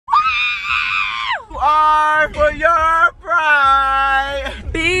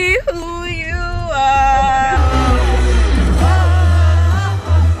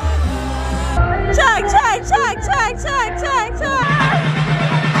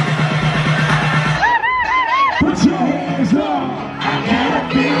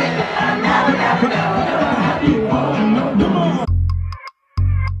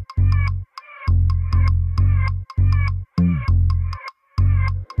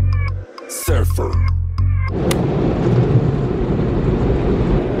Surfer.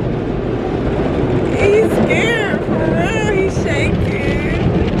 He's scared, for real. He's shaking.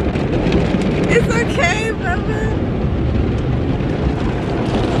 It's okay, Bubba.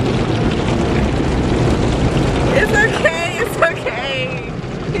 It's okay. It's okay.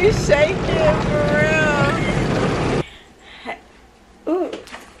 He's shaking, for real. Ooh,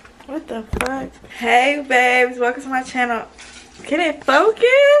 what the fuck? Hey, babes. Welcome to my channel. Can it focus?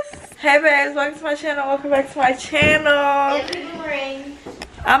 Hey, babes. Welcome to my channel. Welcome back to my channel.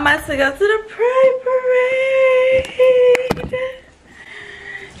 I'm about to go to the Pride Parade.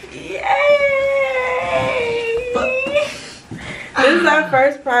 Yay! This is our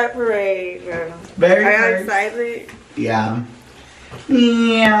first Pride Parade. Very Are y'all first. excited? Yeah.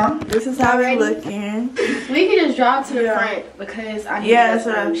 Yeah. This is how we're looking. We can just drive to the front because I need Yeah, to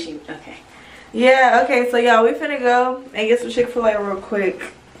so- go shoot. Okay. Yeah, okay, so y'all, we finna go and get some Chick-fil-A real quick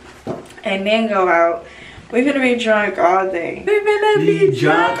and then go out. We finna be drunk all day. We finna Be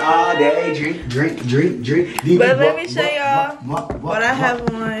drunk all day. Drink. But let me show y'all what I have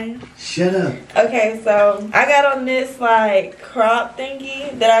on. Shut up. Okay, so I got on this like crop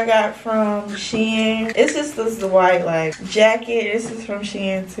thingy that I got from Shein. It's just this white like jacket. This is from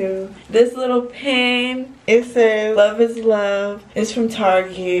Shein too. This little pin, it says "Love is love." It's from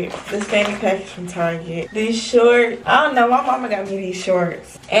Target. This fanny pack is from Target. These shorts, I don't know. My mama got me these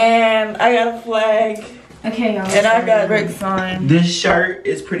shorts, and I got a flag. Okay, y'all. And I got Rick's on. This shirt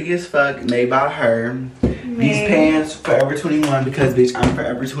is pretty as fuck, made by her. These pants, Forever 21, because bitch, I'm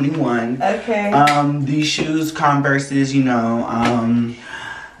Forever 21. Okay. These shoes, Converses, you know,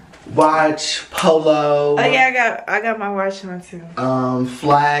 watch, Polo. Oh yeah, I got my watch on too.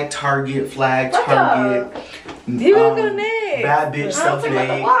 Flag, Target. You wanna go next? Bad bitch,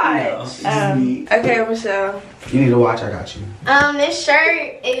 self-made. watch. Okay, Michelle. You need a watch, I got you. This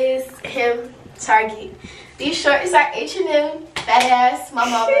shirt is him, Target. These shorts are H&M, badass, my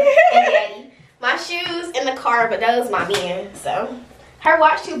mama and daddy. My shoes in the car, but those my man. So her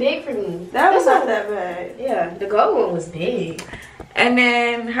watch too big for me. That was not that bad. Yeah, the gold one was big. And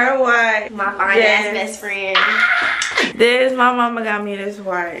then her watch. My fine ass best friend. This, my mama got me this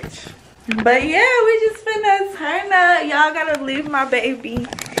watch. But yeah, we just finna turn up. Y'all gotta leave my baby.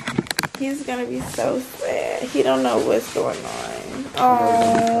 He's gonna be so sad. He don't know what's going on.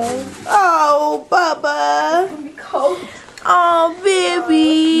 Oh, Bubba. It's gonna be cold. Oh,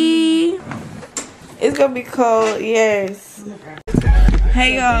 baby. It's gonna be cold, yes.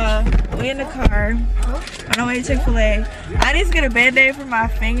 Hey, y'all. We in the car. On our way to Chick-fil-A. I need to get a band-aid for my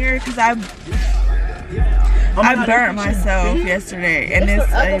finger because I burnt myself yesterday. And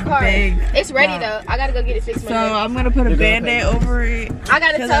it's a big... It's ready though. I gotta go get it fixed. So I'm gonna put a band-aid over it. I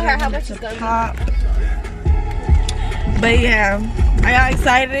gotta tell her how much it's gonna pop. But yeah, are y'all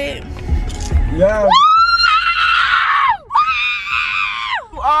excited? Yeah.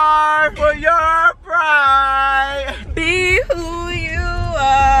 You are for your pride. Be who you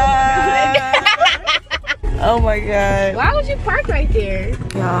are. Oh my god. Why would you park right there?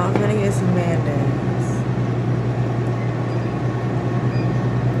 Y'all, I'm gonna get some band-aids.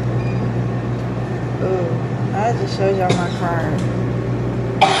 Ooh, I just showed y'all my car.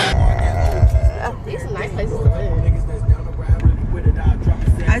 These are nice places to live.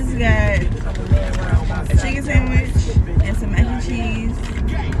 I just got a chicken sandwich and some mac and cheese.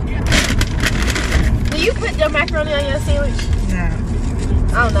 Do you put your macaroni on your sandwich? No.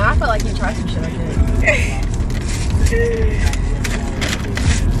 I don't know. I felt like you tried some shit like that.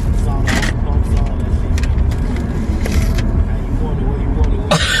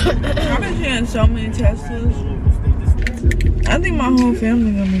 I've been seeing so many Teslas. I think my whole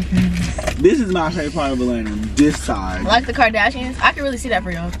family gonna be famous. This is my favorite part of Atlanta. This side. Like the Kardashians? I can really see that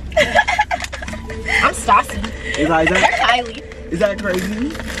for y'all. I'm Stassi. Is They're Kylie. that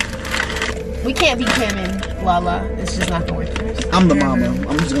crazy? We can't be Kim and Lala. It's just not gonna work for us. I'm the mama.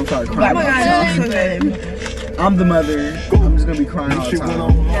 I'm just gonna start Oh crying. my god, that's so good. I'm the mother. I'm just gonna be crying all the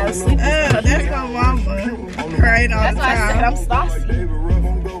time. Yeah, sleep. That's my mama. Crying all That's the why I said time. I'm Stassi.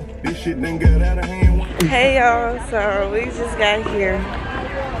 Hey y'all, so we just got here.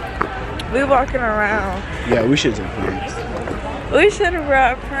 We walking around. Yeah, we should have friends. We should have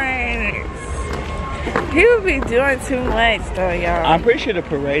brought pranks. People be doing too much though, y'all. I'm pretty sure the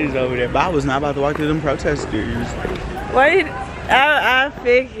parade is over there, but I was not about to walk through them protesters. Wait, I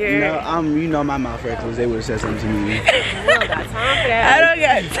figured. You know my mouth reckless. They would have said something to me. I don't got time for that. I don't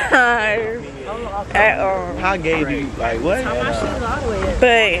got time at all. How gay do you like what?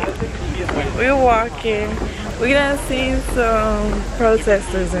 But we walking. We done seen some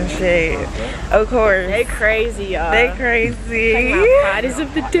protesters and shit. Of course. They crazy, y'all. They crazy. Bodies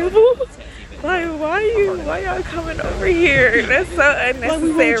of the devil. Like, why y'all coming over here? That's so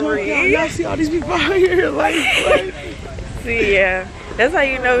unnecessary. Y'all see all these people out here, like. See, yeah. That's how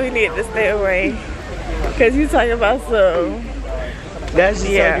you know we need to stay away. Cause you talking about some. That's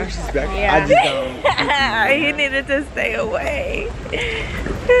just so disrespectful. Yeah. I just don't. He needed to stay away.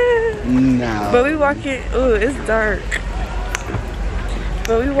 No. But we walking. Ooh, it's dark.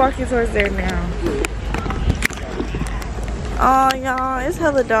 But we walking towards there now. Oh, y'all, it's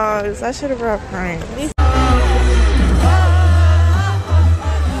hella dogs. I should have brought Frank.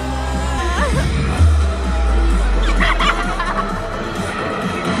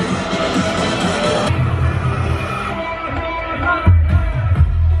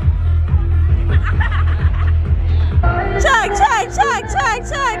 Check.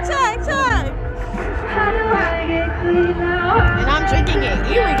 And I'm drinking it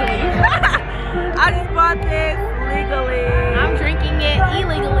illegally. I just bought this legally. I'm drinking it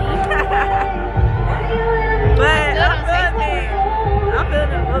illegally. But I'm feeling it. I'm feeling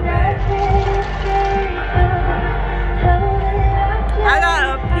it a little bit. I got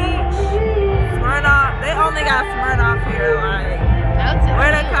a peach Smirnoff. They only got Smirnoff here. Like,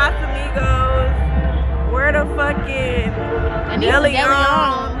 where the Casamigos? Where the fucking De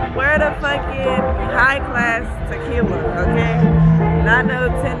Leon? Where the fucking high class tequila? Okay, not no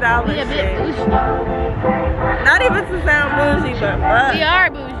 $10 shit. Not even to sound bougie, but fuck. We are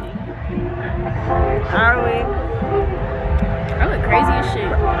bougie. Are we? I look crazy as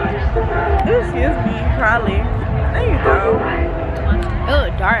shit. Excuse me, probably. There you go. It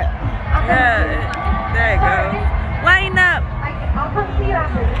look dark. Yeah, there you go. Line up.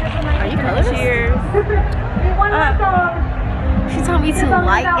 Are you colorless? Cheers. She told me to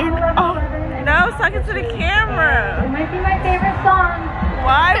lighten up. No, I was talking to the camera. It might be my favorite song.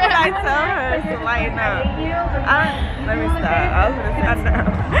 Why would I tell her to lighten up? Let me stop. I was gonna say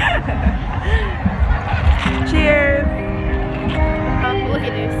no. Cheers. Look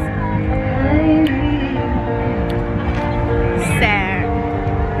at this. Sad.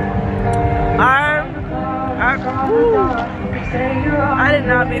 I did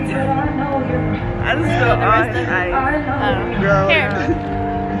not mean to. I just spilled all his ice. Girl, Here.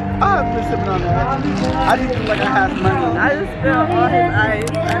 I've been sipping on that. I just feel like I have money. I just spilled all his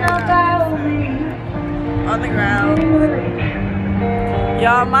ice on the ground.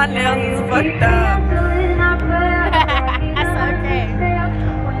 Y'all, my nails is fucked up. That's okay.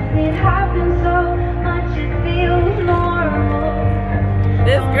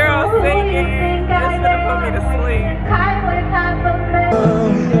 This girl singing is gonna put me to sleep.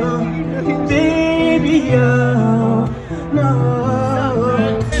 Baby, oh, no.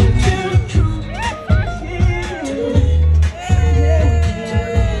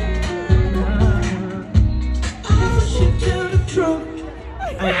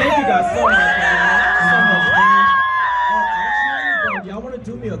 Thank you guys so much, man. Y'all want to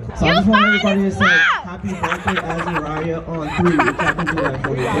do me a quick? So I just want everybody to say happy birthday, Azariah, on 3. If y'all can do that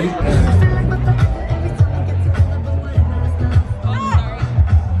for me, please.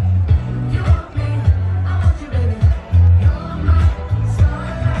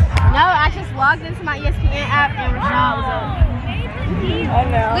 No, I just logged into my ESPN app and Rashad was up. I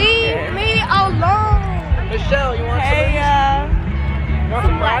know. Leave me alone. Michelle, you want Hey, you want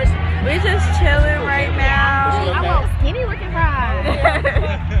some fries? we just chilling right now. I want skinny looking fries.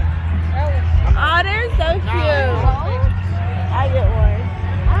 Oh, they're so cute. I get one.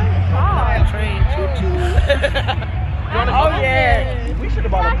 Oh yeah. We should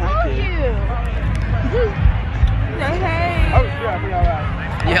have bought a pancake. Say hey. Oh, yeah, I forgot that.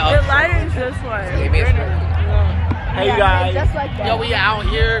 The lighting's just like. Hey, you guys. Just like that. Yo, we out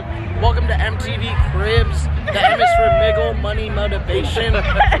here. Welcome to MTV Cribs. The M is for Miggle, Money Motivation. We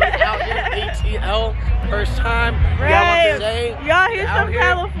out here, ATL, first time. Right. Say, Y'all here out from here.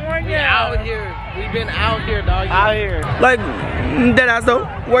 California. We out here. We've been out here, dog. Out here. Like, that I so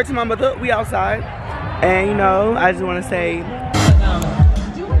word to my mother, we outside. And you know, I just want to say,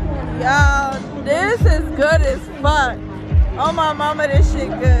 Y'all, this is good as fuck. Oh my mama, this shit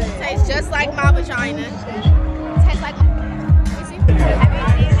good. Tastes just like my vagina. Tastes like.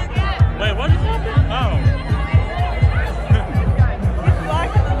 Wait, what is happening? Oh. He's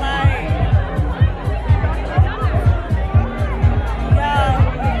blocking the light. Yo,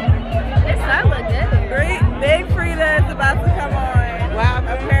 This sun look good. Big Frida is about to come on. Wow,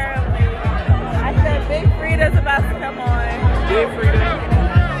 apparently. I said Big Frida's about to come on. Big Frida.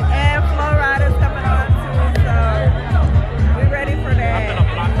 And Flo Rida's coming on too, so we ready for that. I'm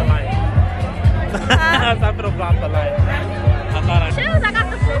gonna block the light. I'm gonna block the light. Shoes, I got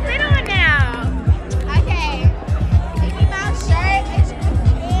the full fit on now. Okay. Mickey Mouse shirt,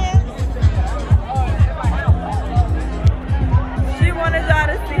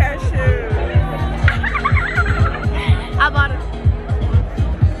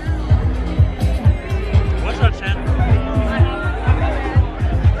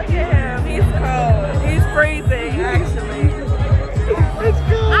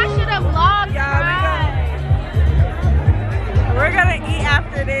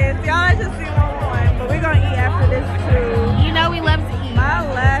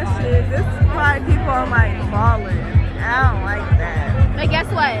 But guess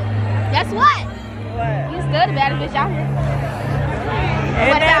what? Guess what? What? You still the baddest bitch out here.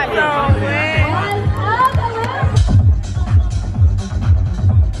 And that's so weird.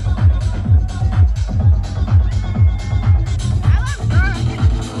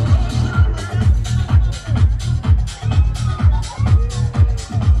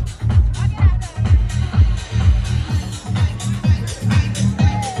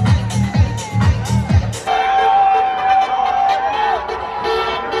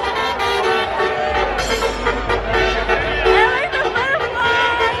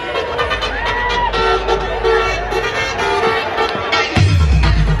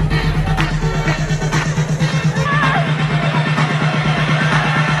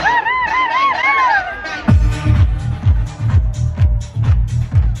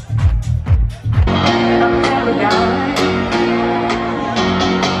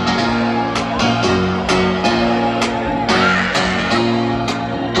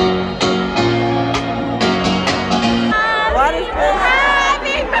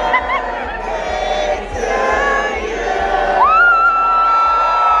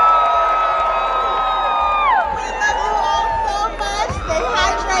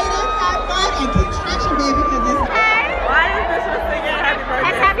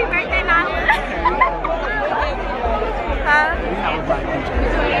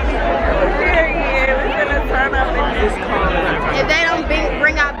 If they don't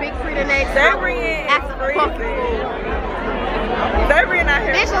bring out Big Free the next They're bringing out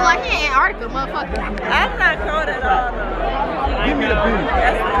here. Bitch look like he in Antarctica, motherfucker. I'm not cold at all though. Give me a beat.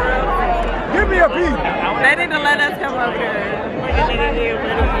 That's the real thing. Give me a beat. They need to let us come up here. Like a nigga get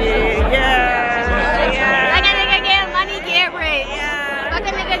money, yeah. Like a nigga get money, get rich. Yeah. Like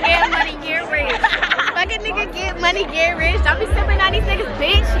a nigga get money, get rich. Like a nigga get money, get rich. Don't be sipping on these niggas,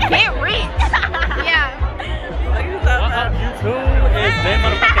 bitch. Get rich. Yeah. You is they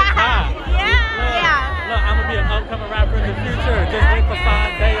motherfucking high. Yeah. Look, I'm gonna be an upcoming rapper in the future. Just wait for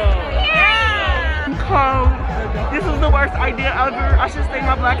Sondeo. Yeah. I'm cold. This was the worst idea ever. I should stay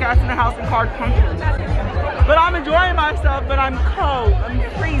my black ass in the house and card pumpkins. But I'm enjoying myself, but I'm cold. I'm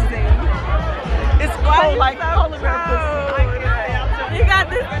freezing. It's cold like polar bear pussy. You got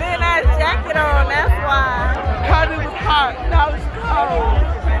this thin ass jacket on, that's why. God, it was hot. Now it's cold.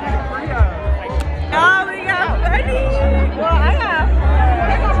 Oh, we got funny. Well, I got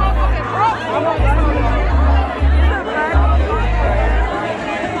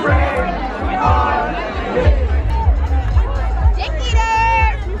Dick eater.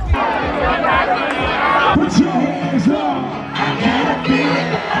 Put your hands up.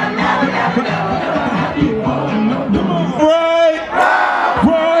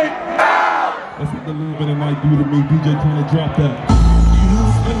 Right. That's what the little bit of night do to me. DJ kind of drop that.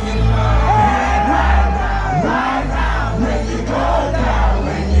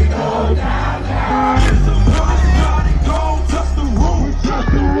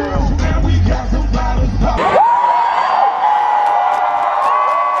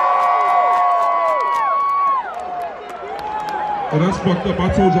 Oh, that's fucked up. I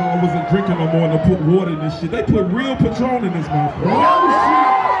told y'all I wasn't drinking no more and to put water in this shit. They put real Patron in this motherfucker.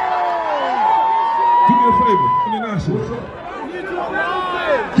 Do me a favor, international.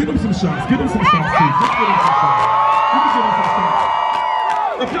 Get them some shots. Get them some shots, please. Let's get them some shots. Give me some shots.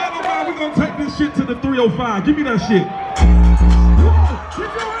 If y'all don't mind, we're gonna take this shit to the 305. Give me that shit. Put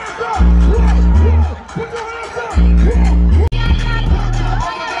your hands up. Put your hands up.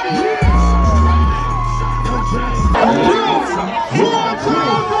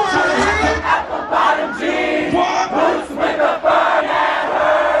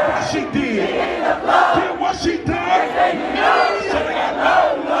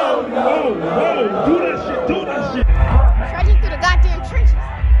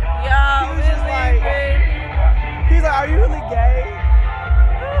 Are you really gay?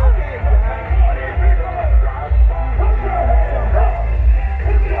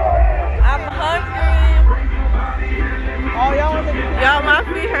 I'm hungry. Oh, Y'all, my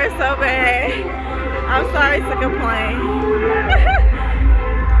feet hurt so bad. I'm sorry to complain.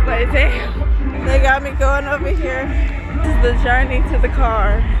 But damn, they got me going over here. This is the journey to the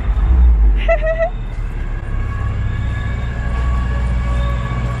car.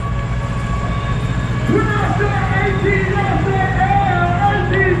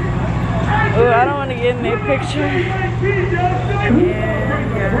 Oh, I don't want to get in their picture. Yeah.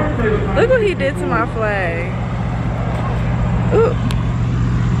 Look what he did to my flag. Ooh.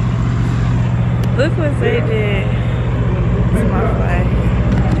 Look what they did to my flag.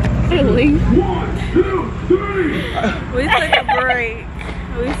 Really? We took a break.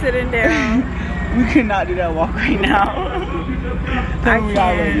 We sitting down. We cannot do that walk right now. Tell me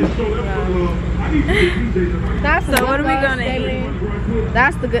y'all love you. That's So what are we gonna eat?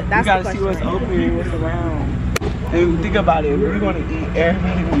 That's the good. That's You gotta the see question. what's open, what's around. And think about it, we're gonna eat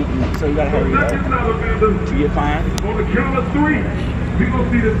everything we eat, so you gotta hurry up to get fine. On the count of 3, we gonna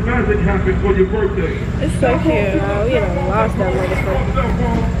see this magic happen for your birthday. It's so cute. Oh, we done lost that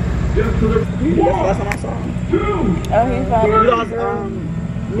motherfucker. That's what I saw. Oh, he found We lost,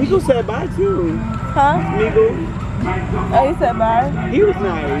 Migo said bye too. Huh? Migo, Oh, he said bye? he was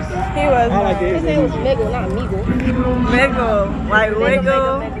nice. He was I like nice. His name was Miggle, not Meagle. Wiggle. Like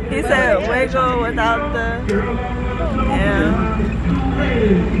wiggle. Wiggle. He said wiggle without the... Yeah.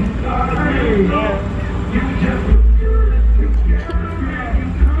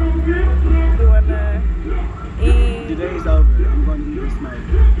 You wanna eat? Today's over. I'm gonna eat this night.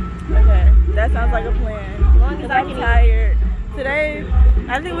 Okay. That sounds like a plan. Because I'm tired. Today,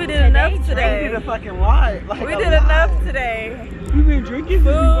 I think we did enough We did today. a fucking lot. Like We a did lot. enough today. We've been drinking since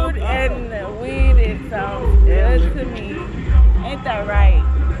we Food woke up. and weed, it sounds good to me. Ain't that right?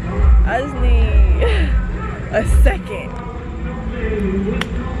 I just need a second.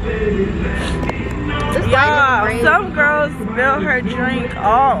 Y'all, some girls spilled her drink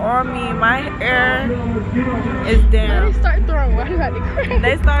all on me. My hair is They down. start throwing water at the crowd.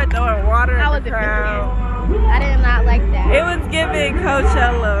 They started throwing water I at was the crowd. I did not like that. It was giving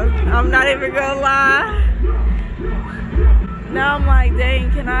Coachella. I'm not even gonna lie. Now I'm like, dang,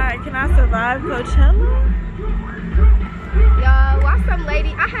 can I survive Coachella? Y'all, watch some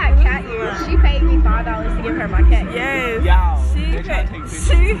lady. I had cat ears. She paid me $5 to give her my cat ears. Yes. Y'all, She they try to take pictures.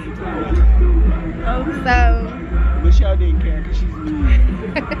 she So Michelle didn't care because she's mean.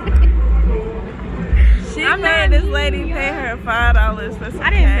 she I'm made not this mean, lady pay her $5 for some I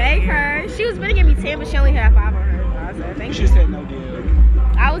didn't cat beg ears. her. She was gonna give me 10, but she only had 5 on her. So I said You thank should you. have said no deal.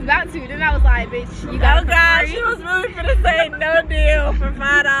 I was about to. Then I was like, bitch, you got Oh God, she was really finna say no deal for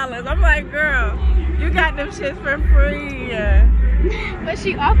 $5. I'm like, girl, you got them shits for free. But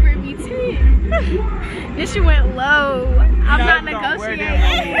she offered me 10. Then she went low. I'm not Don't wear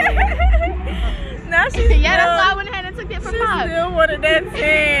negotiating. Now she's Yeah, that's why I went ahead and took it for She 5. still wanted that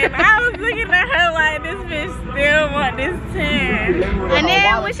 10. I was looking at her like, this bitch still want this 10. And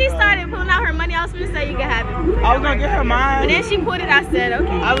then when she started pulling out her money, I was gonna say you can have it. I was gonna get her mine. But then she put it. I said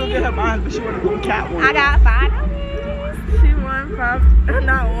okay. I was gonna get her mine, but she wanted the cat one. I got $5. She won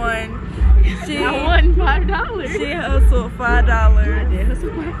not one. She I won $5. She hustled $5.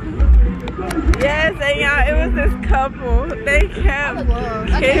 Yes, and y'all, it was this couple. They kept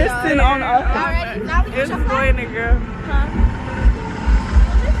kissing on us. It was a boy and a girl.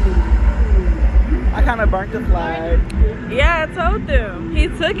 I kind of burnt the flag. Yeah, I told them. He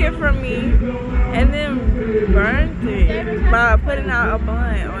took it from me and then burned it by putting out a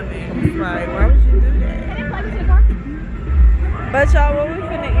blunt on it. It's like, why would you do that? But y'all, what we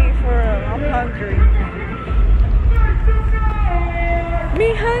finna eat for real? I'm hungry.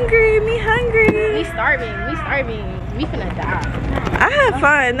 Me hungry, me hungry. We starving. We finna die. I had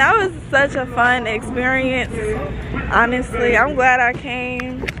fun. That was such a fun experience. Honestly, I'm glad I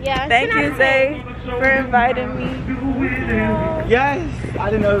came. Yeah. Thank you, Zay, for inviting me. Yes, I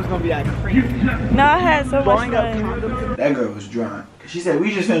didn't know it was gonna be that crazy. No, I had so much Blowing up fun. condoms. That girl was drunk. She said,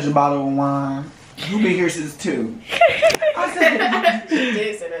 we just finished a bottle of wine. You been here since 2. I said, She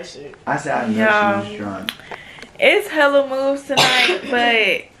did say that shit. I know Yeah. she was drunk. It's hella moves tonight,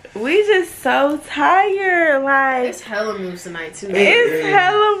 but we just so tired. Like, It's hella moves tonight too. it's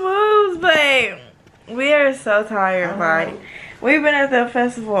hella moves, but we are so tired. Like, we've been at the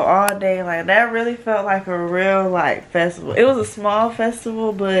festival all day. Like, that really felt like a real, like, festival. It was a small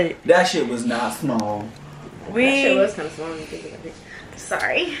festival, but That shit was not small. That shit was kind of small.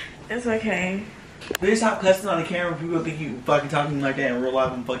 Sorry. It's okay. Bitch, stop cussing on the camera. People think you fucking talking like that in real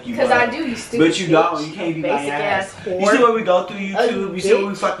life and fuck you Because up. I do, you stupid. But you don't. bitch. You can't be my Basic ass. whore. You see what we go through YouTube? You see what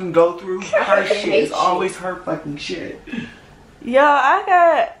we bitch. fucking go through? Her fucking shit hate is you. always her fucking shit. Yo, I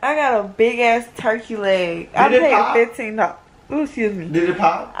got a big ass turkey leg. I Did it paid pop? $15. Ooh, excuse me. Did it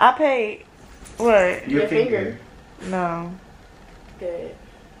pop? I paid what? Your finger. No. Good.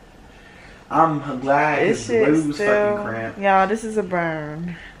 I'm glad This because the shit baby was still, fucking cramped. y'all, this is a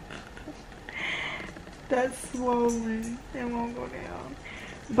burn. That's swollen. It won't go down.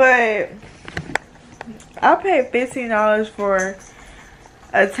 But I paid $15 for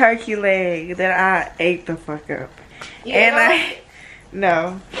a turkey leg that I ate the fuck up. I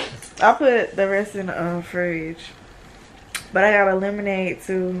put the rest in the fridge. But I got a lemonade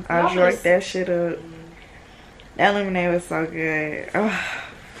too. I drank that shit up. That lemonade was so good. Ugh.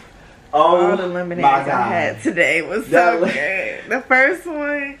 All the lemonades my I God. had today was That so was- good. The first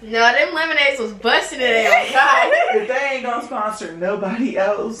one. No, them lemonades was busting today. Oh God. If they ain't gonna sponsor nobody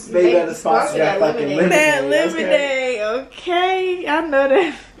else, they better sponsor that fucking lemonade. That okay? lemonade, okay. I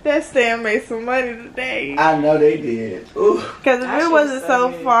know that stand made some money today. I know they did. Ooh. Because if That it shit wasn't so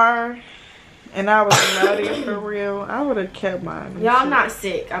so good. far and I was naughty for real, I would have kept mine. Y'all, I'm not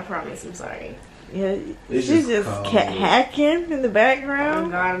sick. I promise. I'm sorry. Yeah, It's she just just cold. kept hacking in the Oh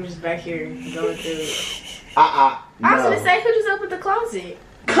background. God, I'm just back here going through it. No. I was gonna say, who just opened the closet?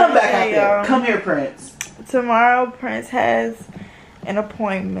 Come back out Hey, there. y'all. Come here, Prince. Tomorrow, Prince has an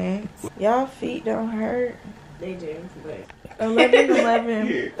appointment. Y'all feet don't hurt. They do, but 11:11.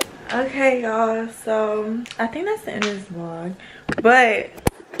 Here. Okay, y'all. So I think that's the end of this vlog. But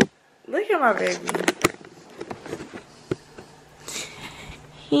look at my baby.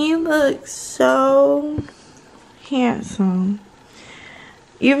 He looks so handsome.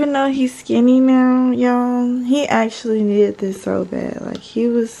 Even though he's skinny now, y'all, he actually needed this so bad. Like, he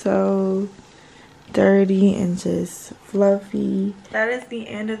was so dirty and just fluffy. That is the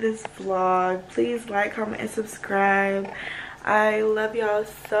end of this vlog. Please like, comment, and subscribe. I love y'all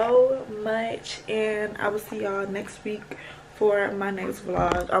so much, and I will see y'all next week for my next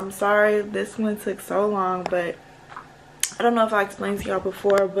vlog. I'm sorry this one took so long, but I don't know if I explained to y'all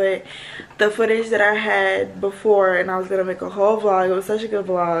before, but the footage that I had before, and I was gonna make a whole vlog, it was such a good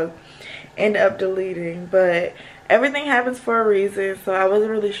vlog, ended up deleting. But everything happens for a reason, so I wasn't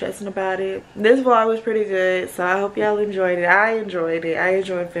really stressing about it. This vlog was pretty good, so I hope y'all enjoyed it. I enjoyed it. I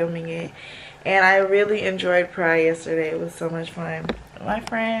enjoyed filming it, and I really enjoyed Pride yesterday. It was so much fun. My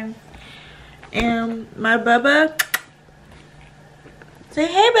friends and my Bubba. Say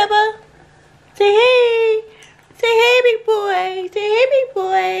hey, Bubba. Say hey. Say hey, big boy. Say hey, big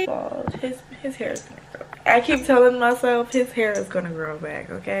boy. His hair is gonna grow. I keep telling myself his hair is gonna grow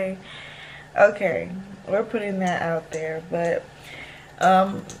back, okay? Okay, we're putting that out there. But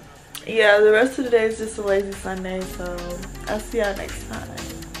yeah, the rest of the day is just a lazy Sunday, so I'll see y'all next time.